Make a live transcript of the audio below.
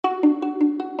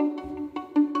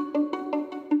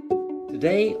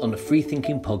Today on the Free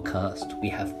Thinking podcast, we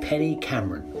have Penny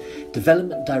Cameron,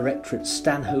 Development Director at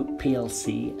Stanhope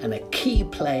PLC and a key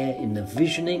player in the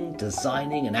visioning,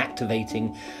 designing and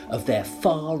activating of their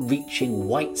far-reaching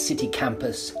White City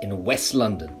campus in West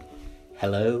London.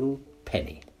 Hello,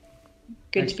 Penny.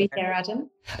 Good to be here, Adam.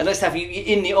 And nice to have you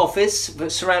in the office,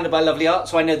 but surrounded by lovely art.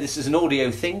 So I know this is an audio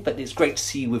thing, but it's great to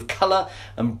see you with colour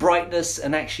and brightness.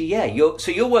 And actually,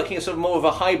 you're working a sort of more of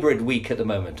a hybrid week at the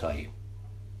moment, are you?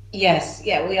 Yes,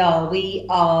 we are.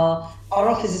 Our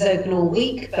office is open all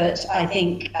week, but I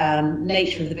think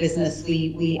nature of the business,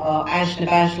 we are out and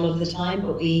about a lot of the time.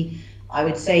 But I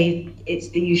would say it's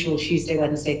the usual Tuesday,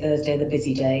 Wednesday, Thursday, the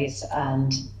busy days,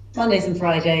 and Mondays and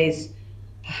Fridays,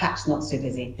 perhaps not so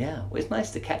busy. Yeah, well, it's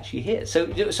nice to catch you here.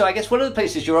 So I guess one of the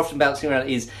places you're often bouncing around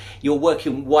is your work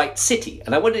in White City.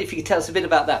 And I wondered if you could tell us a bit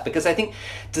about that, because I think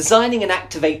designing and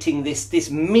activating this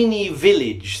mini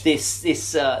village,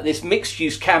 this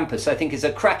mixed-use campus, I think is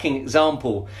a cracking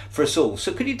example for us all.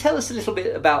 So could you tell us a little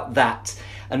bit about that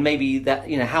and maybe that,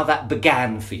 how that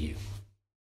began for you?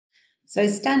 So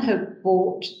Stanhope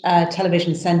bought a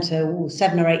television centre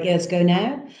 7 or 8 years ago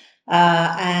now.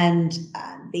 And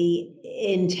the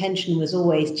intention was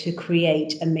always to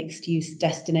create a mixed-use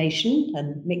destination,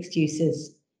 and mixed use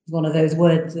is one of those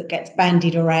words that gets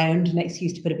bandied around, an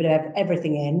excuse to put a bit of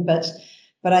everything in, but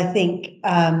I think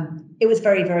it was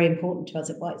very, very important to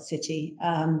us at White City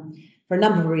for a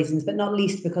number of reasons, but not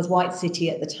least because White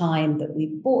City at the time that we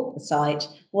bought the site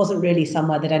wasn't really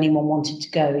somewhere that anyone wanted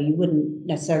to go. You wouldn't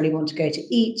necessarily want to go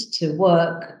to eat, to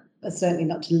work, but certainly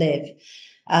not to live.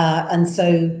 And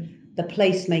so the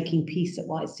placemaking piece at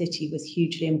White City was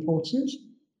hugely important.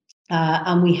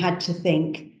 And we had to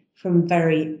think from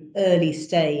very early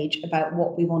stage about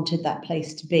what we wanted that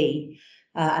place to be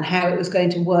and how it was going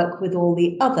to work with all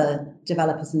the other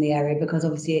developers in the area, because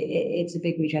obviously it's a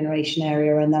big regeneration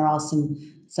area and there are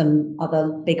some other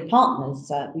big partners.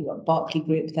 We've got Berkeley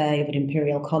Group there, you've got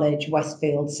Imperial College,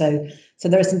 Westfield. So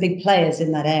there are some big players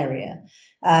in that area.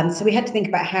 So we had to think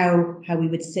about how we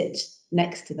would sit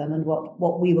next to them and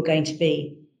what we were going to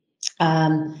be.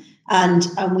 And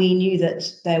we knew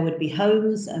that there would be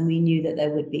homes and we knew that there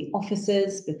would be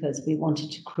offices, because we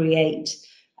wanted to create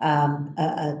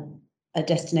a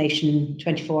destination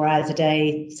 24 hours a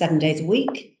day, 7 days a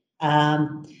week.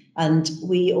 And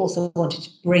we also wanted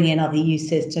to bring in other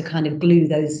uses to kind of glue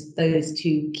those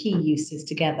two key uses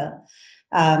together.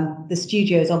 The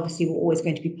studios obviously were always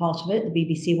going to be part of it. The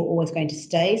BBC were always going to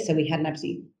stay. So we had an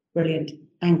absolutely brilliant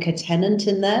anchor tenant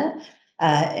in there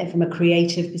from a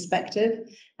creative perspective.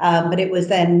 But it was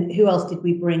then, who else did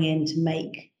we bring in to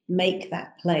make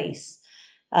that place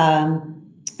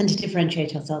and to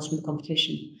differentiate ourselves from the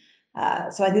competition?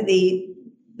 So I think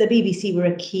the BBC were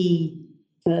a key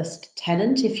first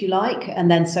tenant, if you like,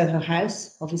 and then Soho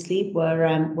House obviously were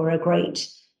a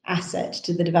great asset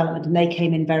to the development, and they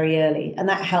came in very early, and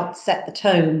that helped set the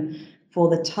tone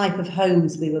for the type of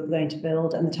homes we were going to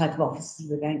build and the type of offices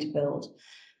we were going to build.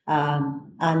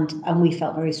 And we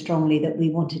felt very strongly that we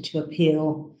wanted to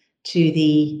appeal to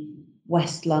the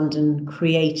West London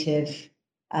creative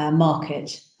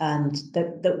market, and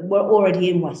that we're already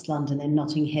in West London, in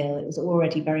Notting Hill. It was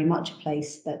already very much a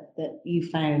place that you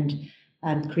found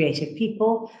creative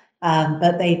people.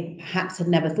 But they perhaps had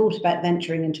never thought about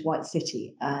venturing into White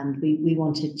City, and we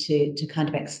wanted to kind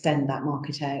of extend that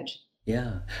market out.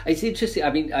 Yeah, it's interesting. I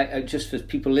mean, I just for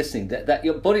people listening, that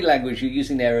your body language you're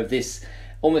using there of this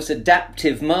almost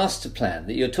adaptive master plan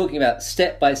that you're talking about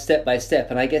step by step by step,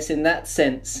 and I guess in that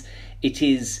sense, it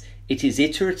is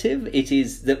iterative. It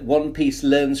is that one piece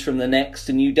learns from the next,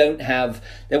 and you don't have.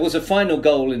 There was a final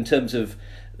goal in terms of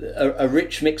a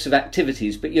rich mix of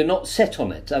activities, but you're not set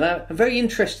on it. And I'm very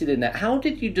interested in that. How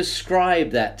did you describe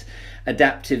that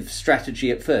adaptive strategy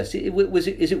at first?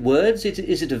 Is it words?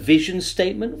 Is it a vision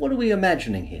statement? What are we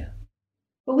imagining here?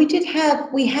 Well,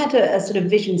 we had a sort of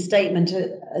vision statement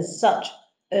as such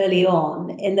early on,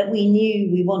 in that we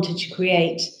knew we wanted to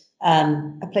create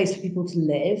a place for people to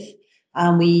live,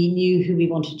 and we knew who we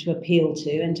wanted to appeal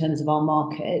to in terms of our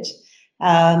market.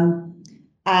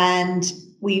 And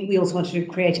we also wanted to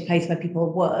create a place where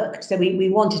people worked. So we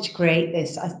wanted to create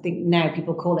this, I think now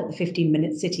people call it the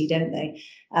 15-minute city, don't they?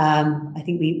 I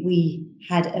think we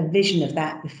had a vision of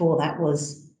that before that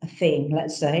was a thing,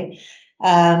 let's say.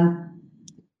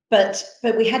 But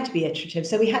we had to be iterative.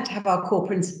 So we had to have our core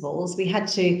principles. We had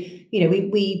to,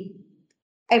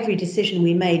 every decision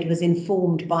we made was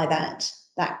informed by that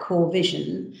core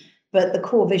vision. But the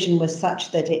core vision was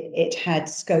such that it had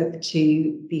scope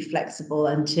to be flexible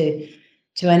and to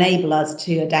enable us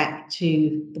to adapt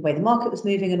to the way the market was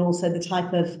moving, and also the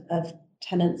type of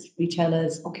tenants,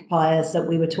 retailers, occupiers that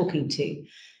we were talking to.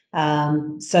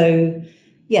 So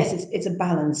yes, it's a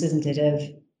balance, isn't it,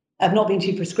 of not being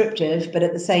too prescriptive, but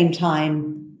at the same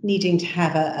time needing to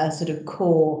have a sort of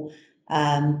core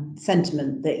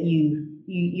sentiment that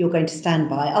you're going to stand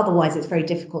by. Otherwise, it's very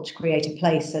difficult to create a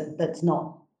place that's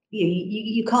not.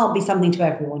 You can't be something to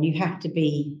everyone. You have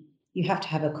to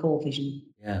have a core vision.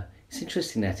 Yeah. It's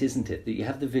interesting that, isn't it? That you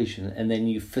have the vision and then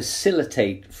you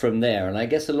facilitate from there. And I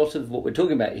guess a lot of what we're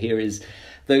talking about here is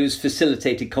those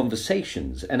facilitated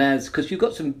conversations. And because you've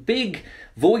got some big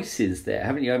voices there,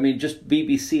 haven't you? I mean, just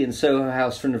BBC and Soho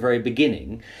House from the very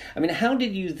beginning. I mean, how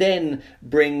did you then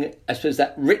bring, I suppose,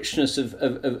 that richness of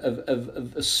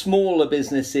smaller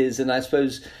businesses and I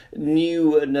suppose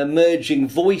new and emerging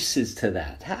voices to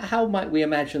that? How might we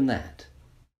imagine that?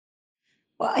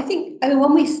 Well, I mean,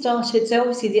 when we started, so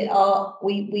obviously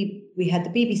we had the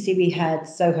BBC, we had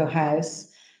Soho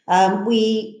House.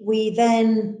 We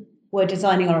then were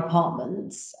designing our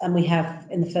apartments, and we have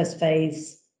in the first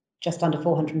phase just under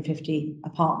 450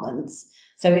 apartments.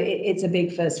 So it's a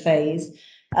big first phase.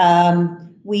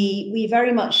 We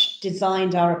very much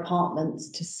designed our apartments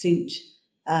to suit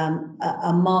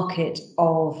a market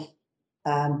of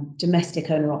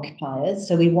domestic owner occupiers.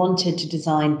 So we wanted to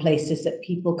design places that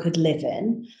people could live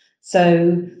in.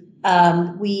 So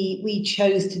we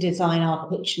chose to design our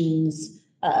kitchens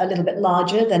a little bit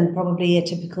larger than probably a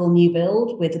typical new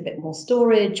build, with a bit more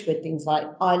storage, with things like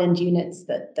island units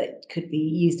that could be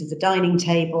used as a dining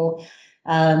table.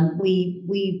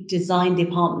 We designed the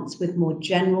apartments with more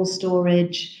general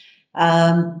storage.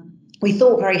 We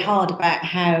thought very hard about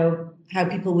how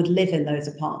people would live in those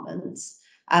apartments.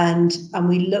 And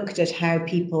we looked at how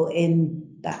people in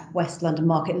that West London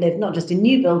market live, not just in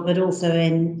new build, but also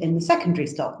in the secondary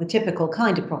stock, the typical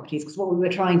kind of properties. Because what we were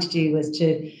trying to do was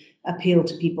to appeal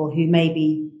to people who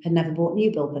maybe had never bought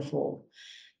new build before.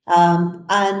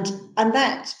 And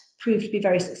that proved to be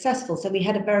very successful. So we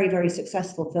had a very, very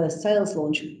successful first sales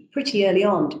launch pretty early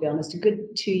on, to be honest, a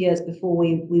good 2 years before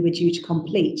we were due to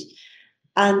complete.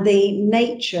 And the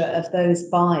nature of those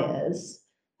buyers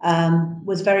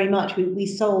was very much, we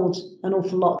sold an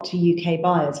awful lot to UK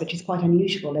buyers, which is quite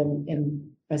unusual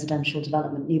in residential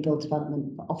development, new build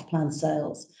development, off-plan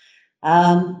sales.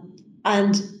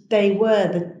 And they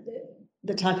were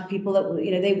the type of people that,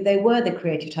 you know, they were the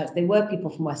creative types. They were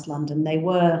people from West London. They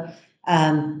were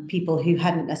people who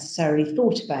hadn't necessarily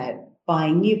thought about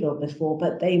buying new build before,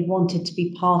 but they wanted to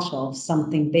be part of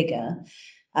something bigger.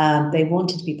 They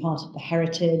wanted to be part of the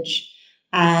heritage,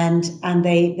 and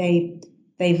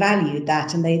they valued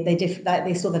that, and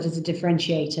they saw that as a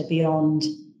differentiator beyond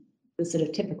the sort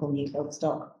of typical new build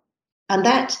stock. And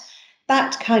that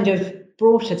kind of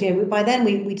brought us, you know, by then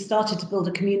we'd started to build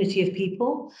a community of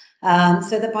people,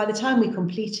 so that by the time we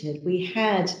completed, we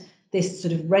had this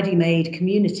sort of ready-made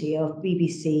community of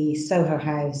BBC, Soho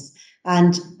House,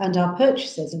 and our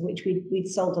purchasers, of which we'd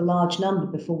sold a large number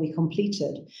before we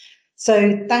completed.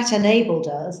 So that enabled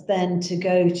us then to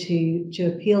go to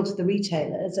appeal to the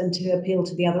retailers and to appeal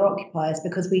to the other occupiers,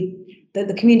 because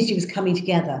the community was coming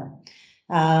together.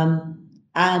 And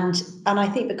I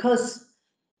think because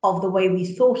of the way we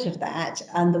thought of that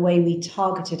and the way we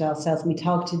targeted ourselves, and we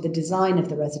targeted the design of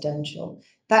the residential,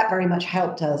 that very much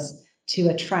helped us to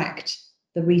attract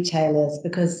the retailers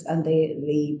and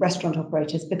the restaurant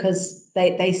operators, because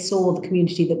they saw the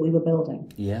community that we were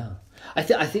building. Yeah,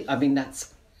 I mean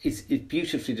it's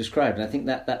beautifully described, and I think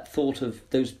that thought of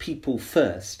those people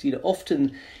first, you know,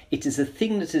 often it is a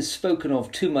thing that is spoken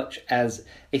of too much as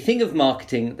a thing of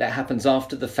marketing that happens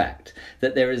after the fact,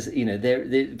 that there is, you know,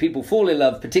 people fall in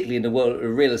love, particularly in the world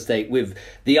of real estate, with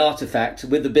the artifact,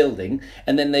 with the building,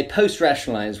 and then they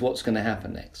post-rationalize what's going to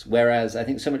happen next. Whereas I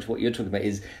think so much what you're talking about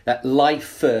is that life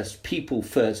first, people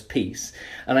first piece.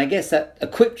 And I guess that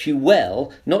equipped you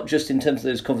well, not just in terms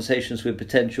of those conversations with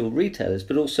potential retailers,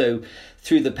 but also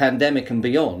through the pandemic and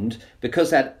beyond, because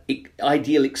that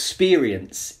ideal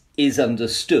experience is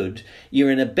understood,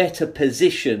 you're in a better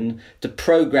position to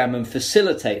program and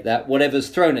facilitate that, whatever's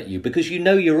thrown at you, because you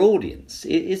know your audience.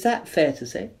 Is that fair to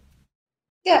say?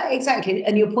 Yeah, exactly.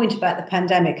 And your point about the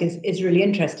pandemic is really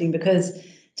interesting, because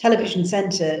Television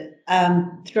Centre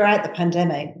throughout the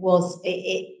pandemic was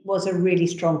a really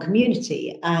strong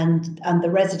community, and the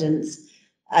residents,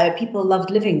 people loved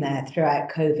living there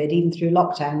throughout COVID, even through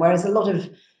lockdown, whereas a lot of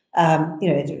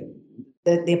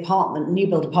the new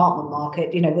build apartment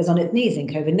market, you know, was on its knees in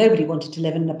COVID. Nobody wanted to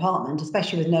live in an apartment,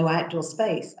 especially with no outdoor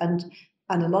space. And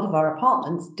a lot of our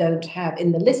apartments don't have,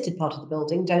 in the listed part of the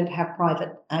building, don't have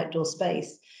private outdoor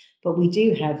space. But we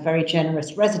do have very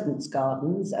generous residence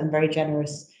gardens and very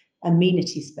generous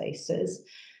amenity spaces.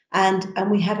 and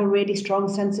we have a really strong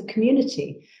sense of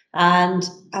community. And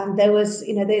there was,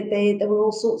 there were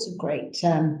all sorts of great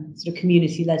sort of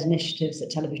community-led initiatives at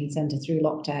Television Centre through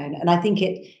lockdown, and I think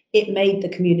it made the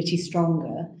community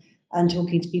stronger. And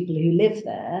talking to people who live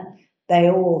there, they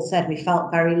all said we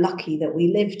felt very lucky that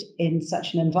we lived in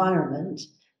such an environment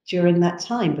during that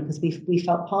time, because we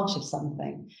felt part of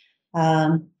something.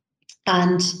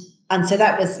 And so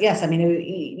that was, yes, I mean,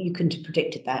 you couldn't have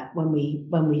predicted that when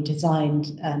we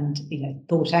designed and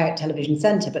thought out Television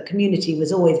Centre, but community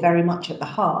was always very much at the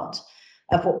heart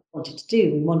of what we wanted to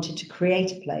do. We wanted to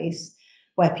create a place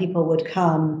where people would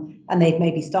come and they'd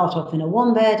maybe start off in a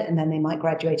one bed, and then they might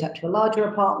graduate up to a larger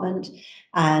apartment,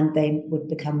 and they would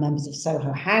become members of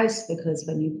Soho House, because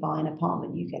when you buy an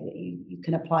apartment, you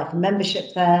can apply for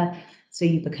membership there. So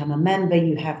you become a member,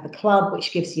 you have the club,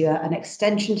 which gives you an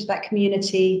extension to that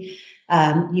community.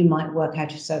 You might work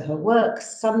out of Soho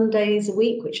Works some days a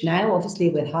week, which now, obviously,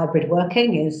 with hybrid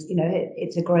working is,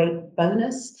 it's a great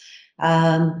bonus.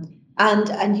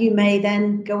 And you may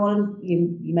then go on,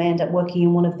 you may end up working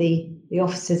in one of the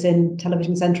offices in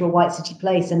Television Centre or White City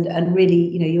Place, and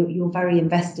really, you're very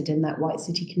invested in that White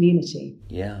City community.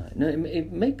 Yeah, no,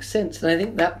 it makes sense. And I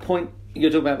think that point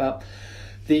you're talking about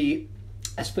the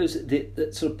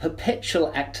sort of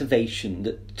perpetual activation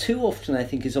that too often I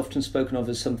think is often spoken of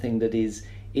as something that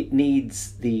it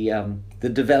needs the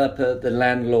developer, the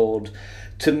landlord,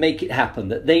 to make it happen,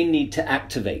 that they need to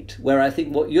activate. Where I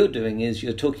think what you're doing is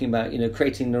you're talking about,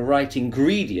 creating the right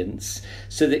ingredients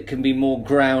so that it can be more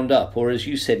ground up, or as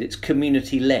you said, it's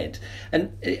community led.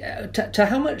 And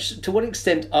to what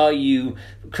extent are you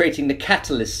creating the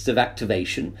catalysts of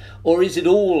activation, or is it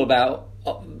all about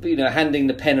handing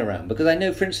the pen around? Because I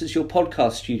know, for instance, your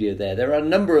podcast studio there are a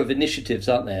number of initiatives,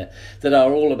 aren't there, that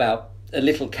are all about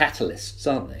little catalysts,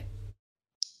 aren't they?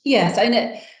 Yes,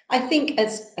 I think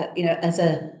as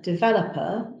a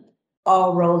developer,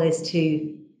 our role is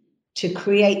to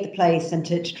create the place and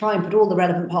to try and put all the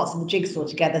relevant parts of the jigsaw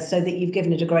together so that you've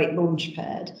given it a great launch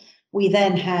pad. We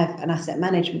then have an asset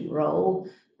management role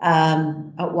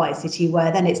at White City,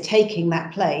 where then it's taking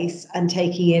that place and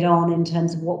taking it on in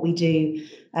terms of what we do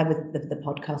with the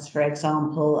podcast, for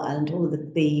example, and all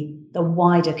of the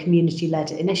wider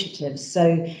community-led initiatives.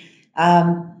 So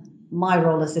my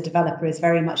role as a developer is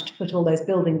very much to put all those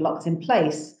building blocks in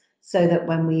place so that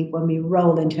when we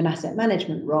roll into an asset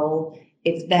management role,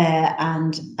 it's there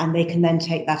and they can then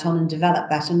take that on and develop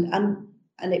that, and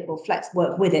it will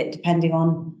work with it depending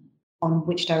on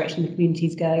which direction the community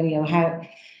is going,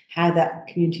 how that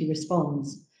community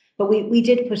responds. But we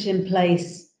did put in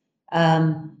place a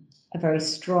very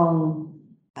strong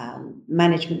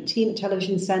management team at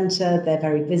Television Centre. They're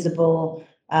very visible.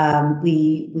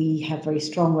 We have very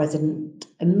strong resident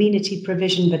amenity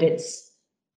provision, but it's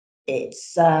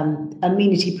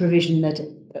amenity provision that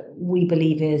we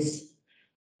believe is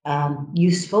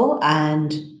useful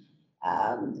and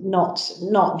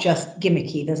not just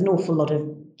gimmicky. There's an awful lot of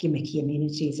gimmicky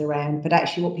amenities around, but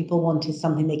actually what people want is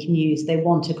something they can use. They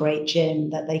want a great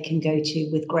gym that they can go to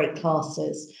with great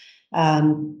classes,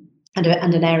 and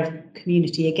an air of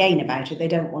community again about it. They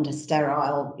don't want a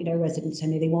sterile, residence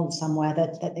only. They want somewhere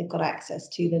that they've got access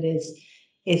to that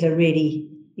is a really,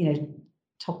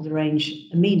 top of the range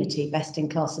amenity, best in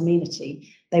class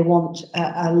amenity. They want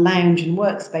a lounge and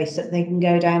workspace that they can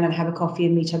go down and have a coffee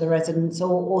and meet other residents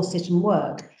or sit and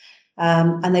work.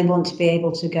 And they want to be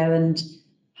able to go and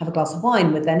have a glass of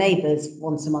wine with their neighbours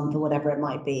once a month or whatever it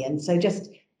might be. And so just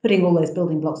putting all those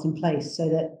building blocks in place so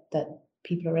that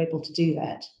people are able to do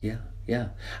that. Yeah.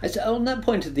 So on that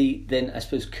point of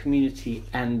community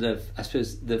and the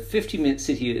 50-minute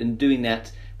city and doing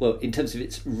that, well, in terms of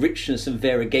its richness and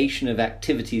variegation of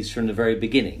activities from the very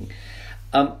beginning,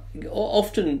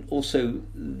 often also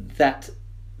that,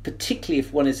 particularly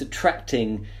if one is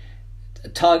attracting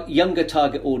younger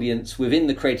target audience within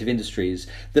the creative industries,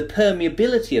 the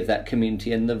permeability of that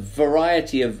community and the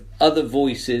variety of other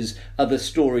voices, other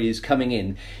stories coming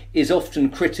in is often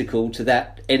critical to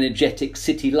that energetic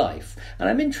city life. And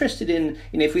I'm interested in,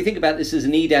 if we think about this as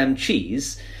an Edam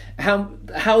cheese,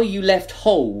 how you left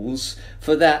holes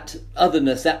for that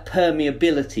otherness, that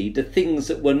permeability, the things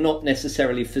that were not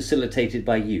necessarily facilitated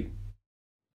by you.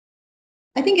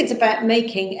 I think it's about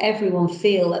making everyone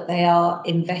feel that they are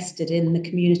invested in the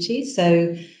community.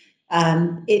 So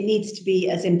it needs to be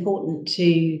as important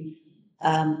to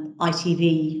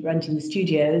ITV renting the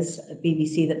studios,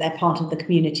 BBC, that they're part of the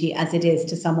community as it is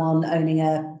to someone owning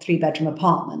a 3-bedroom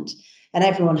apartment. And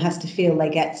everyone has to feel they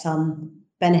get some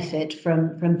benefit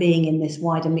from being in this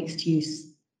wider mixed use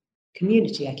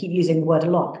community. I keep using the word a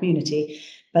lot, community,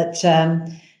 but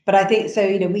I think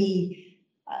so.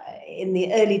 in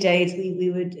the early days, we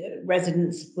would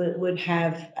residents would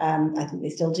have, I think they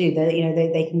still do,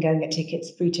 they can go and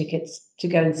get free tickets to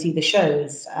go and see the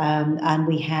shows. And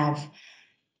we have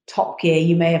Top Gear,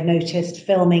 you may have noticed,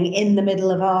 filming in the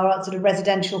middle of our sort of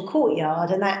residential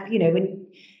courtyard. And that, when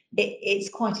it's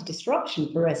quite a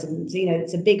disruption for residents.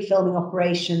 It's a big filming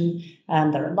operation.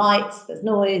 There are lights, there's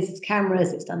noise, there's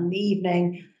cameras, it's done in the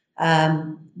evening.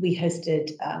 We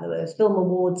hosted, there were film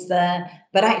awards there,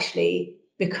 but actually,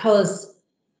 because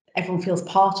everyone feels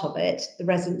part of it, the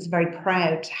residents are very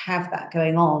proud to have that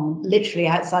going on, literally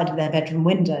outside of their bedroom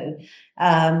window.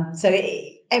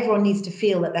 Everyone needs to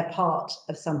feel that they're part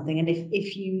of something. And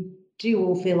if you do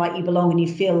all feel like you belong and you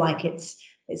feel like it's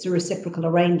a reciprocal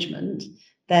arrangement,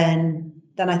 then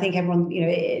I think everyone,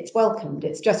 it's welcomed.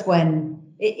 It's just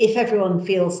if everyone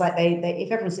feels like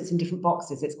if everyone sits in different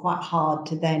boxes, it's quite hard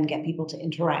to then get people to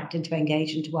interact and to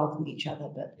engage and to welcome each other.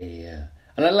 But yeah.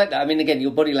 And I like that. I mean, again,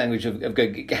 your body language of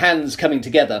hands coming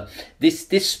together.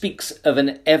 This speaks of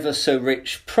an ever so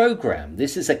rich program.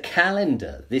 This is a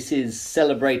calendar. This is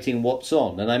celebrating what's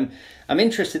on. And I'm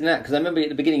interested in that because I remember at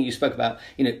the beginning you spoke about,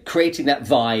 creating that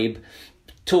vibe,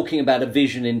 talking about a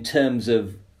vision in terms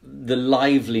of the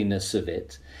liveliness of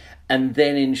it, and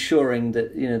then ensuring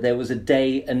that there was a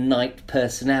day and night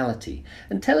personality.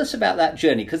 And tell us about that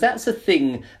journey, because that's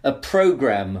a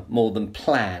program more than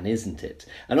plan, isn't it?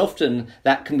 And often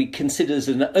that can be considered as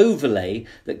an overlay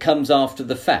that comes after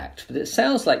the fact, but it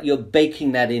sounds like you're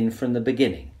baking that in from the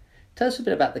beginning. Tell us a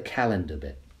bit about the calendar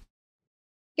bit.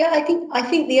 Yeah, I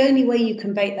think the only way you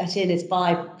can bake that in is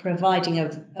by providing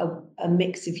a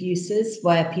mix of uses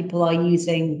where people are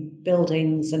using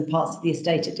buildings and parts of the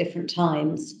estate at different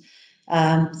times.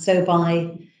 So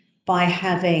by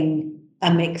having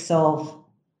a mix of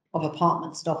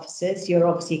apartments and offices, you're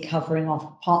obviously covering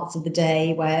off parts of the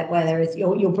day where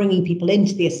you're bringing people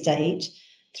into the estate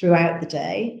throughout the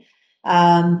day.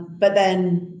 But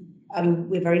then,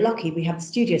 we're very lucky. We have the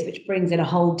studios, which brings in a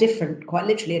whole different, quite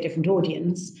literally a different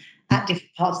audience at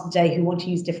different parts of the day who want to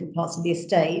use different parts of the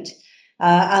estate.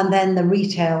 And then the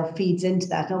retail feeds into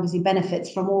that and obviously benefits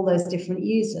from all those different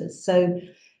users. So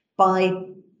by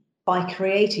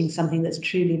creating something that's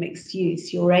truly mixed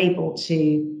use, you're able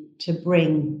to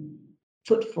bring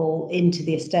footfall into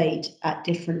the estate at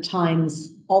different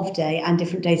times of day and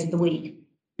different days of the week.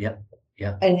 Yeah.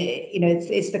 Yeah. And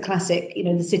it's the classic,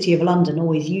 the City of London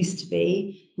always used to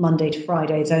be Monday to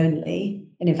Fridays only.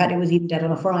 And in fact, it was even dead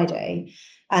on a Friday.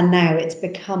 And now it's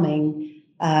becoming,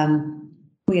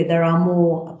 there are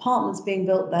more apartments being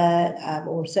built there,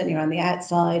 or certainly around the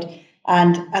outside.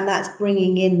 And that's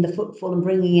bringing in the footfall and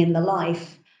bringing in the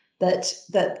life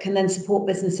that can then support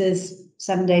businesses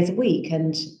 7 days a week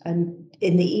and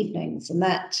in the evenings. And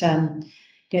that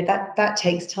that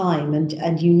takes time,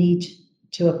 and you need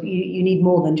you need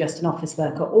more than just an office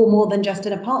worker or more than just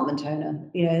an apartment owner.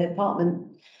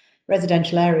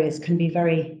 Residential areas can be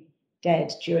very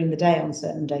dead during the day on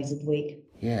certain days of the week.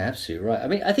 Yeah, absolutely right. I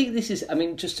mean, I think this is,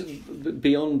 just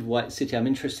beyond White City, I'm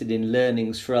interested in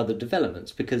learnings for other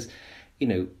developments because,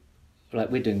 like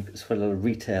we're doing quite a lot of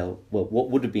retail, well, what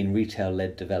would have been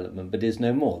retail-led development, but is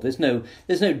no more. There's no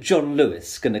John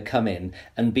Lewis going to come in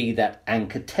and be that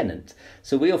anchor tenant.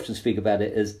 So we often speak about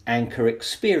it as anchor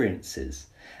experiences.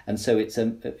 And so it's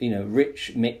a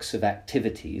rich mix of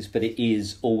activities, but it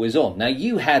is always on. Now,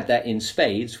 you had that in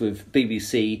spades with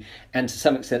BBC and to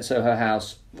some extent Soho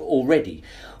House already.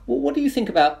 Well, what do you think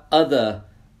about other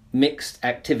mixed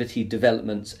activity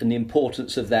developments and the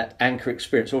importance of that anchor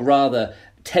experience, or rather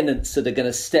tenants that are going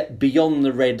to step beyond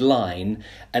the red line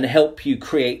and help you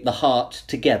create the heart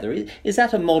together? Is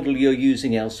that a model you're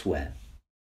using elsewhere?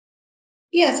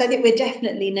 Yes, I think we're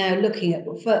definitely now looking at,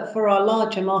 for our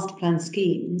larger master plan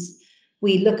schemes,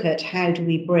 we look at how do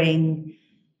we bring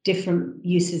different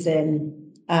uses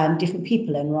in, different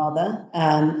people in rather,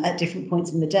 at different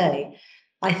points in the day.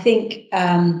 I think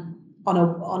on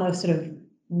a sort of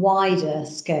wider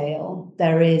scale,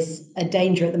 there is a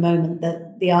danger at the moment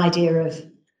that the idea of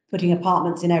putting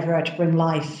apartments in everywhere to bring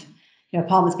life,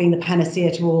 apartments being the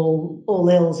panacea to all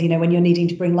ills, when you're needing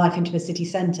to bring life into a city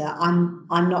centre, I'm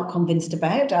not convinced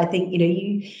about. I think,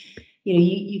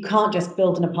 you can't just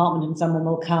build an apartment and someone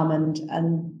will come and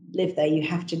live there. You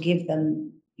have to give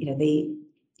them,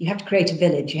 you have to create a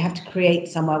village. You have to create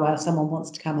somewhere where someone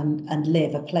wants to come and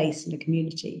live, a place and a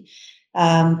community.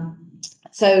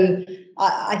 So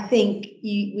I think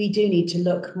we do need to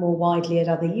look more widely at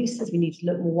other uses. We need to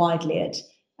look more widely at,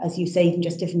 as you say, even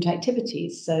just different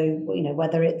activities. So,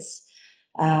 whether it's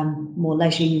more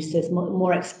leisure uses,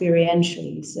 more experiential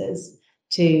uses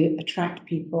to attract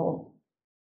people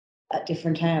at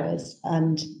different hours.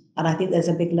 And And I think there's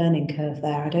a big learning curve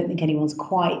there. I don't think anyone's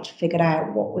quite figured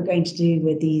out what we're going to do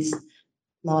with these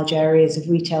large areas of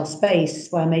retail space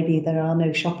where maybe there are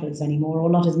no shoppers anymore, or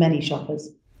not as many shoppers.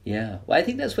 Yeah, well, I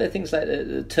think that's where things like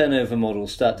the turnover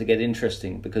models start to get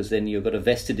interesting, because then you've got a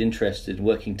vested interest in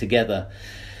working together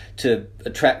to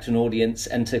attract an audience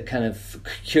and to kind of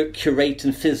curate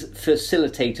and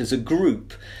facilitate as a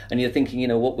group. And you're thinking,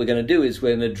 what we're going to do is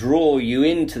we're going to draw you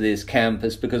into this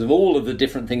campus because of all of the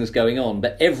different things going on,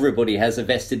 but everybody has a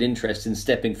vested interest in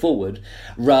stepping forward,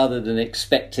 rather than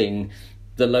expecting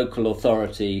the local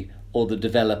authority or the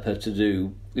developer to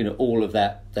do all of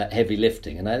that heavy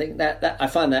lifting. And I think that I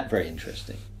find that very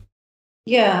interesting.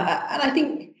 Yeah, and I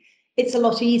think it's a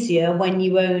lot easier when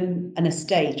you own an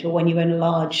estate or when you own a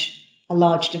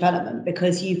large development,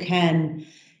 because you can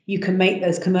make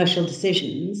those commercial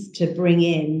decisions to bring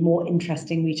in more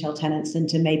interesting retail tenants and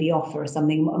to maybe offer a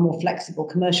more flexible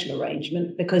commercial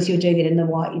arrangement, because you're doing it in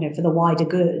for the wider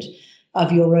good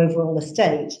of your overall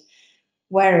estate.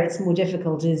 Where it's more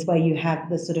difficult is where you have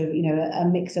the sort of, a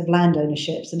mix of land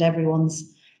ownerships and everyone's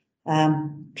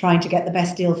trying to get the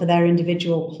best deal for their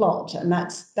individual plot. And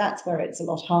that's where it's a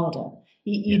lot harder.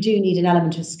 You do need an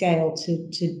element of scale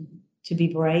to be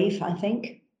brave, I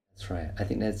think. That's right. I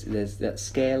think there's that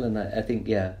scale, and I think,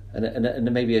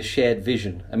 and maybe a shared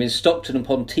vision. I mean, Stockton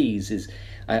upon Tees is,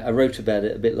 I wrote about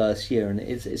it a bit last year, and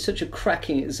it's such a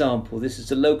cracking example. This is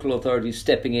the local authorities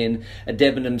stepping in. A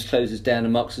Debenhams closes down,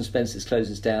 and Marks and Spencer's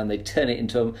closes down. They turn it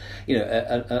into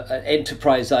an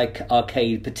enterprise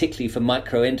arcade, particularly for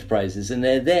micro enterprises, and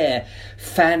they're there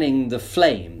fanning the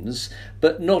flames,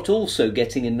 but not also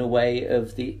getting in the way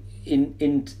of the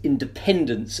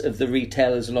independence of the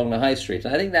retailers along the high street.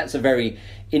 And I think that's a very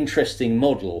interesting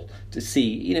model to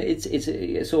see.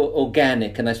 It's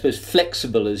organic and I suppose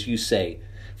flexible, as you say,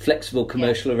 flexible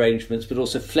commercial arrangements, but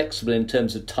also flexible in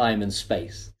terms of time and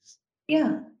space.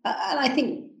 Yeah, and I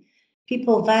think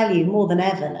people value more than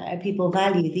ever now. People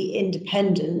value the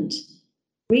independent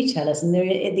retailers and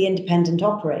the independent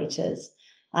operators,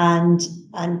 and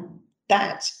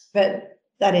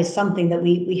that is something that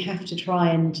we have to try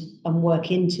and work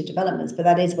into developments. But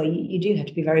that is where you do have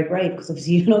to be very brave, because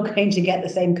obviously you're not going to get the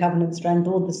same covenant strength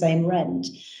or the same rent.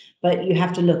 But you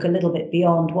have to look a little bit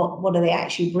beyond what are they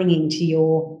actually bringing to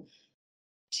your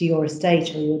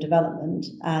estate or your development,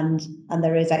 and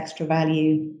there is extra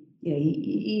value.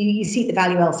 You see the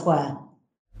value elsewhere.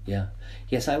 Yeah.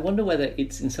 Yes, I wonder whether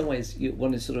it's in some ways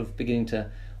one is sort of beginning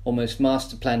to almost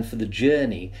master plan for the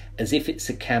journey as if it's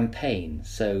a campaign.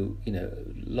 So, a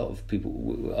lot of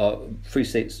people, our Free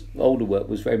State's older work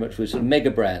was very much with sort of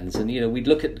mega brands, and, we'd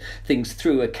look at things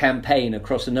through a campaign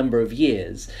across a number of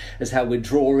years as how we'd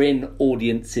draw in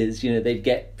audiences. They'd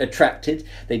get attracted,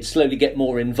 they'd slowly get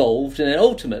more involved, and then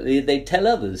ultimately they'd tell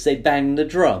others, they'd bang the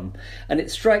drum. And it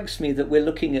strikes me that we're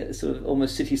looking at sort of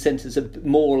almost city centres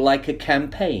more like a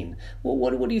campaign. Well,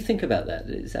 what do you think about that?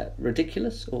 Is that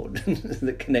ridiculous, or does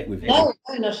it connect with you? No,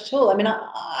 not at all. I mean,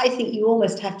 I think you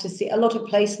almost have to see a lot of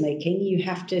placemaking. You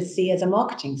have to see as a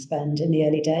marketing spend in the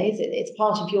early days. It's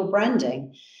part of your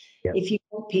branding. Yeah. If you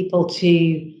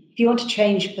want to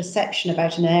change perception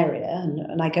about an area,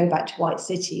 and I go back to White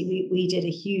City, we did a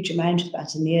huge amount of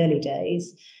that in the early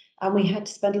days, and we had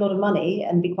to spend a lot of money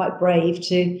and be quite brave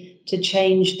to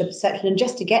change the perception and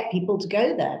just to get people to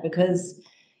go there. Because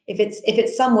if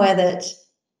it's somewhere that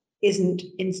isn't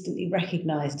instantly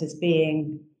recognised as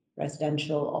being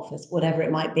residential, office, whatever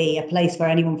it might be, a place where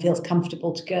anyone feels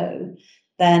comfortable to go,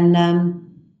 then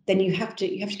you have to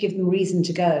give them reason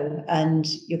to go, and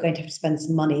you're going to have to spend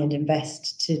some money and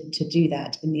invest to do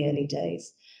that in the early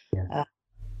days. Yeah.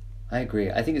 I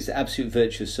agree. I think it's an absolute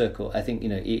virtuous circle. I think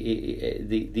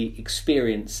the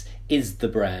experience is the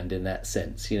brand in that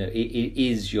sense. It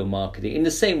is your marketing, in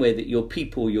the same way that your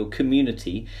people, your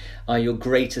community, are your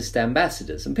greatest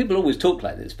ambassadors. And people always talk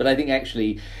like this, but I think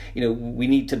actually, we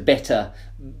need to better,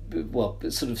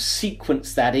 sort of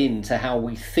sequence that into how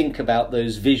we think about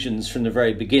those visions from the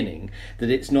very beginning. That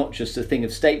it's not just a thing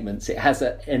of statements; it has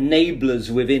enablers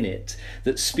within it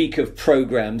that speak of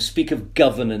programs, speak of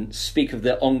governance, speak of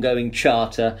the ongoing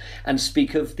charter, and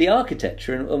speak of the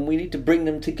architecture. And we need to bring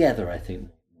them together, I think.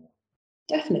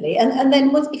 Definitely, and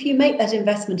then if you make that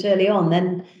investment early on,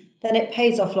 then it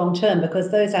pays off long term, because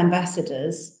those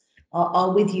ambassadors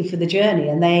are with you for the journey,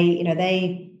 and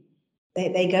they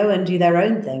go and do their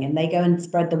own thing, and they go and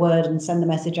spread the word and send the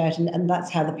message out, and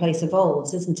that's how the place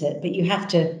evolves, isn't it? But you have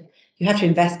to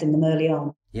invest in them early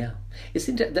on. Yeah, it's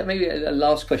interesting. That maybe a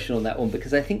last question on that one,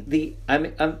 because I think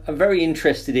I'm very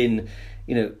interested in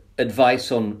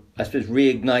advice on, I suppose,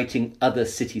 reigniting other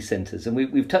city centres. And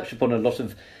we've touched upon a lot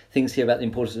of things here about the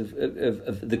importance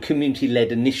of the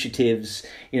community-led initiatives,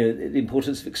 the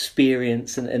importance of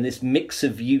experience and this mix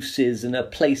of uses and a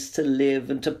place to live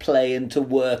and to play and to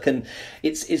work. And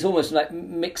it's almost like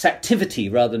mixed activity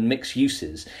rather than mixed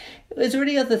uses. Is there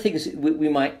any other things we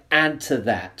might add to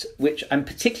that, which I'm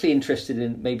particularly interested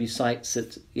in, maybe sites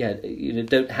that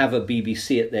don't have a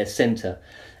BBC at their centre,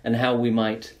 and how we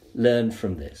might learn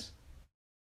from this?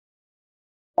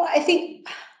 Well, I think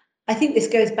this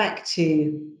goes back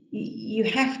to, you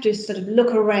have to sort of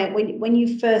look around when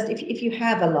you first, if you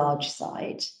have a large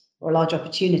site or a large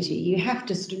opportunity, you have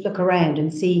to sort of look around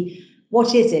and see,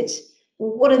 what is it?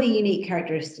 What are the unique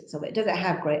characteristics of it? Does it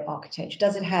have great architecture?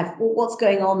 Does it have, what's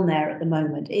going on there at the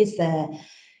moment? Is there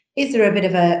a bit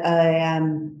of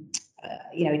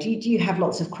do you have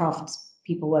lots of crafts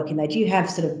people working there? Do you have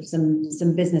sort of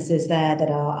some businesses there that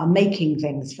are making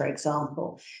things, for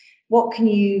example? What can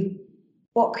you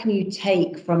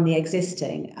take from the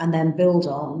existing and then build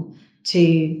on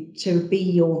to be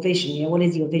your vision? What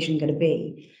is your vision going to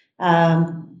be?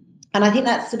 And I think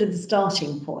that's sort of the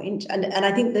starting point. And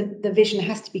I think the vision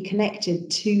has to be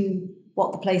connected to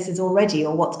what the place is already,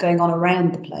 or what's going on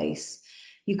around the place.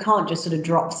 You can't just sort of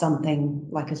drop something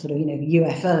like a sort of,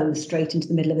 UFO straight into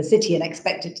the middle of the city and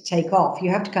expect it to take off. You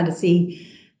have to kind of see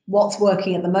what's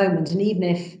working at the moment. And even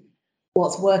if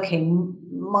what's working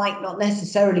might not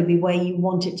necessarily be where you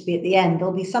want it to be at the end,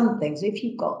 there'll be some things. If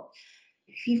you've got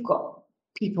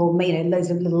people,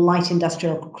 loads of little light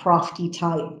industrial crafty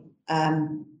type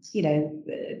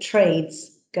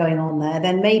trades going on there,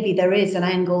 then maybe there is an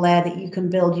angle there that you can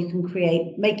build, you can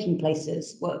create making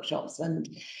places, workshops, and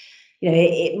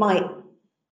it might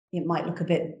look a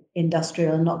bit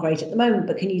industrial and not great at the moment,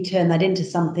 but can you turn that into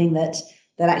something that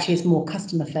actually is more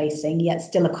customer facing yet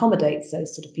still accommodates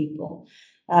those sort of people?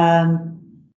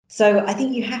 So I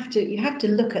think you have to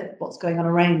look at what's going on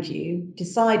around you,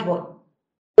 decide what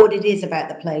it is about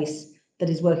the place that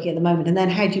is working at the moment, and then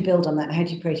how do you build on that? How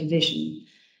do you create a vision?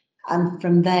 And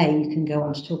from there, you can go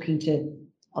on to talking to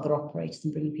other operators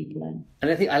and bringing people in. And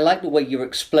I think I like the way you're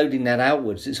exploding that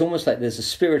outwards. It's almost like there's a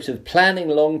spirit of planning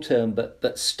long term,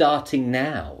 but starting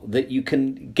now, that you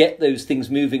can get those things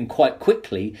moving quite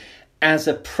quickly as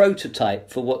a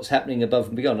prototype for what's happening above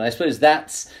and beyond. And I suppose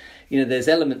that's, there's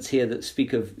elements here that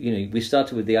speak of, we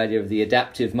started with the idea of the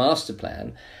adaptive master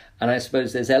plan. And I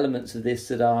suppose there's elements of this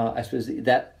that are,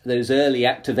 that those early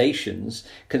activations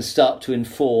can start to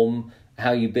inform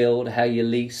how you build, how you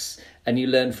lease, and you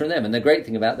learn from them. And the great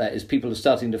thing about that is people are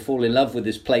starting to fall in love with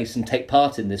this place and take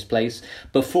part in this place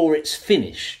before it's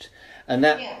finished. And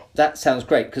that sounds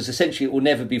great, because essentially it will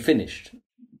never be finished.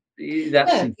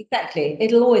 No, exactly.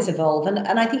 It'll always evolve.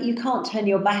 And I think you can't turn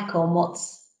your back on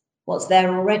what's there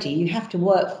already. You have to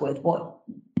work with what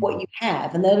you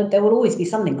have, and there will always be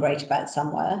something great about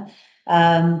somewhere.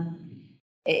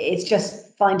 It's just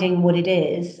finding what it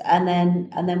is, and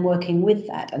then working with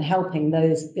that and helping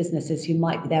those businesses who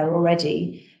might be there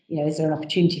already. Is there an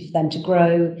opportunity for them to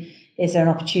grow? Is there an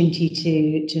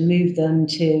opportunity to move them,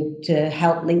 to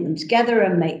help link them together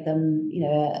and make them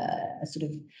a sort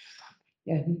of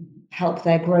help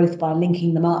their growth by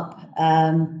linking them up?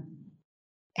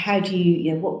 How do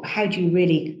you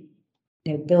really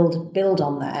build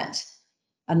on that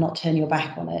and not turn your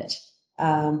back on it?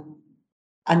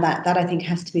 And that I think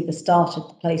has to be the start of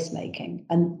the placemaking,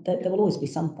 and there will always be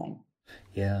something.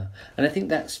 Yeah, and I think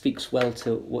that speaks well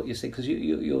to what you say, because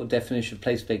your definition of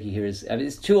placemaking here is,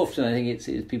 it's too often I think it's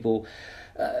people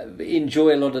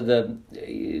enjoy a lot of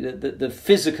the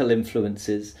physical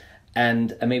influences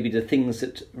and maybe the things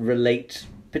that relate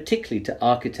particularly to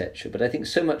architecture, but I think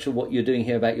so much of what you're doing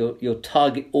here about your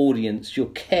target audience, your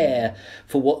care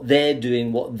for what they're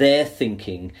doing, what they're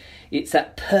thinking, it's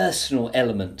that personal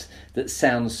element that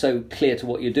sounds so clear to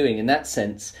what you're doing. In that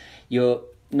sense, you're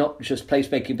not just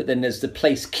placemaking, but then there's the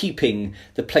place keeping,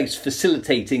 the place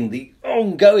facilitating, the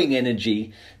ongoing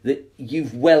energy that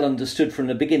you've well understood from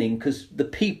the beginning, because the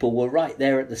people were right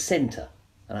there at the centre.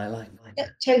 And I like that.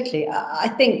 Yeah, totally.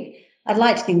 I'd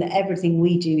like to think that everything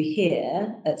we do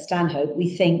here at Stanhope, we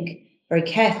think very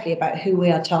carefully about who we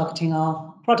are targeting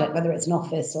our product, whether it's an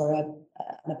office or an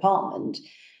apartment.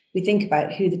 We think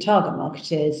about who the target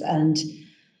market is and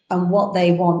what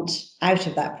they want out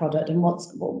of that product, and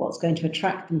what's going to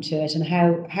attract them to it, and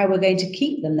how we're going to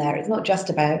keep them there. It's not just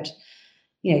about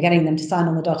getting them to sign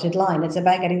on the dotted line. It's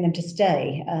about getting them to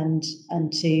stay and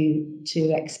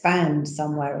to expand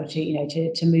somewhere, or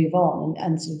to move on,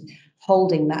 and sort of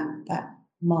holding that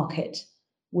market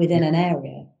within an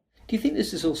area. Do you think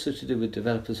this is also to do with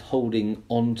developers holding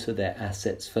on to their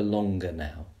assets for longer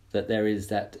now? that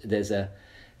there's a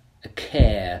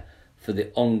care for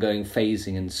the ongoing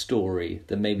phasing and story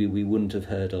that maybe we wouldn't have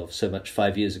heard of so much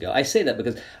 5 years ago. I say that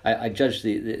because I judged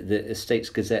the Estates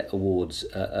Gazette Awards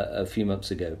a few months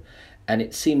ago, and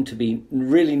it seemed to be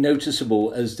really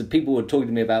noticeable as the people were talking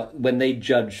to me about when they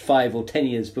judged 5 or 10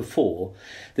 years before,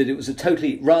 that it was a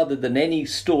totally, rather than any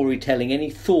storytelling, any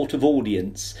thought of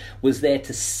audience was there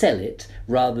to sell it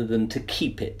rather than to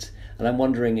keep it. And I'm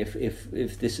wondering if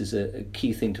this is a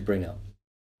key thing to bring up.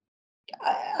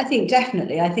 I think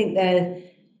definitely. I think that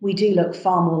we do look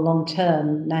far more long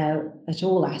term now at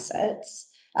all assets,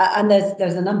 and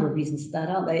there's a number of reasons for that,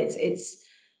 aren't there? It's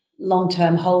long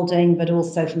term holding, but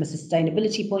also from a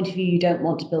sustainability point of view, you don't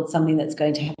want to build something that's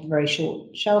going to have a very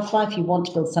short shelf life. You want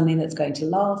to build something that's going to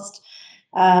last.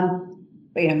 But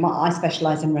I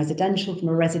specialise in residential. From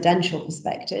a residential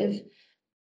perspective,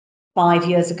 5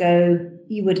 years ago,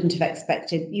 you wouldn't have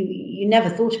expected, you never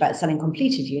thought about selling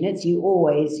completed units. You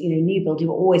always, new build, you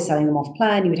were always selling them off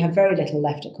plan. You would have very little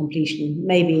left at completion,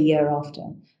 maybe a year after.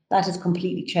 That has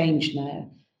completely changed now.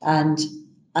 And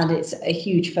it's a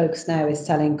huge focus now is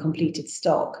selling completed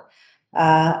stock.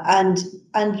 And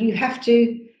you have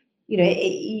to,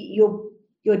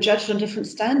 you're judged on different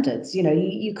standards.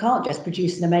 You can't just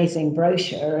produce an amazing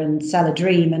brochure and sell a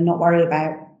dream and not worry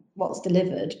about what's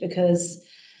delivered, because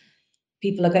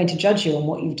people are going to judge you on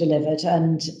what you've delivered,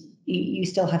 and you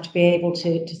still have to be able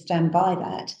to stand by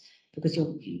that, because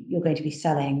you're going to be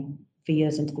selling for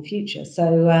years into the future.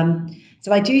 So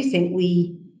I do think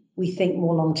we think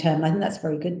more long term. I think that's a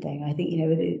very good thing. I think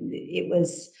it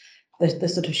was the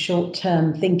sort of short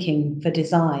term thinking for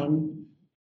design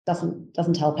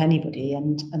doesn't help anybody,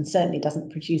 and certainly doesn't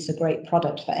produce a great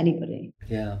product for anybody.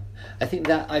 Yeah, I think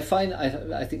that I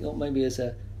think maybe as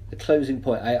a closing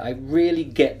point, I really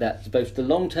get that, both the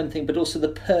long-term thing but also the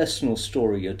personal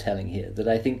story you're telling here, that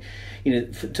I think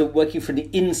to working from the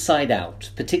inside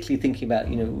out, particularly thinking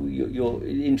about your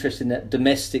interest in that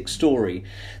domestic story,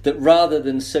 that rather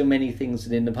than so many things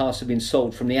that in the past have been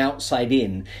sold from the outside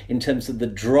in terms of the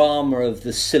drama of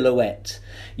the silhouette,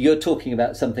 you're talking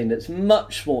about something that's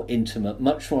much more intimate,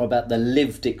 much more about the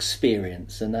lived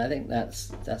experience, and I think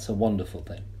that's a wonderful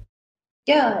thing.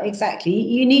 Yeah, exactly.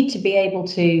 You need to be able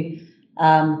to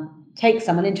take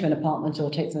someone into an apartment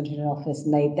or take someone into an office,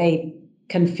 and they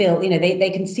can feel, they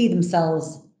can see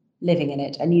themselves living in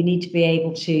it. And you need to be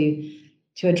able to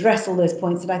address all those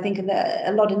points that I think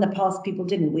a lot in the past people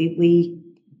didn't. We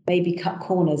maybe cut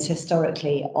corners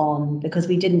historically because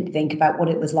we didn't think about what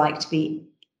it was like to be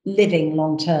living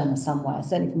long term somewhere,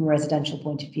 certainly from a residential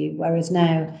point of view. Whereas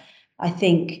now, I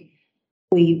think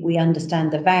we understand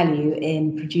the value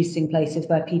in producing places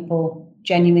where people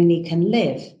genuinely can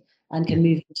live and can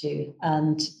move into,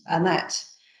 and that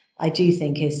I do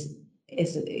think is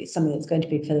something that's going to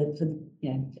be for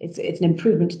it's an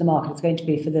improvement to the market. It's going to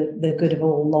be for the good of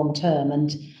all long term,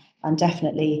 and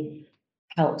definitely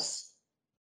helps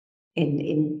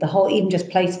in the whole, even just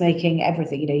placemaking,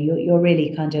 everything. You're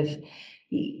really kind of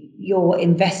you're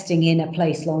investing in a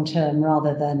place long term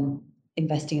rather than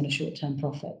investing in a short term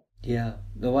profit. Yeah,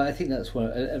 no, I think that's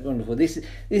wonderful. This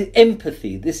is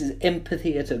empathy. This is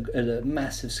empathy at a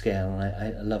massive scale, and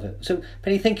I love it. So,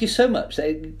 Penny, thank you so much.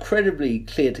 Incredibly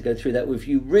clear to go through that with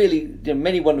you. Really,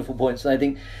 many wonderful points. And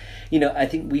I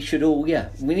think we should all,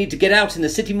 we need to get out in the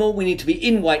city more. We need to be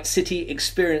in White City,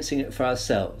 experiencing it for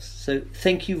ourselves. So,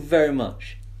 thank you very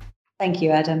much. Thank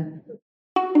you, Adam.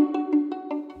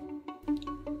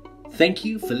 Thank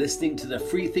you for listening to the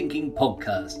Free Thinking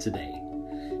Podcast today.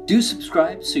 Do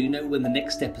subscribe so you know when the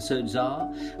next episodes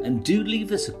are, and do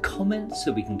leave us a comment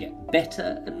so we can get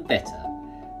better and better.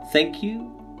 Thank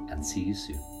you, and see you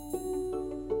soon.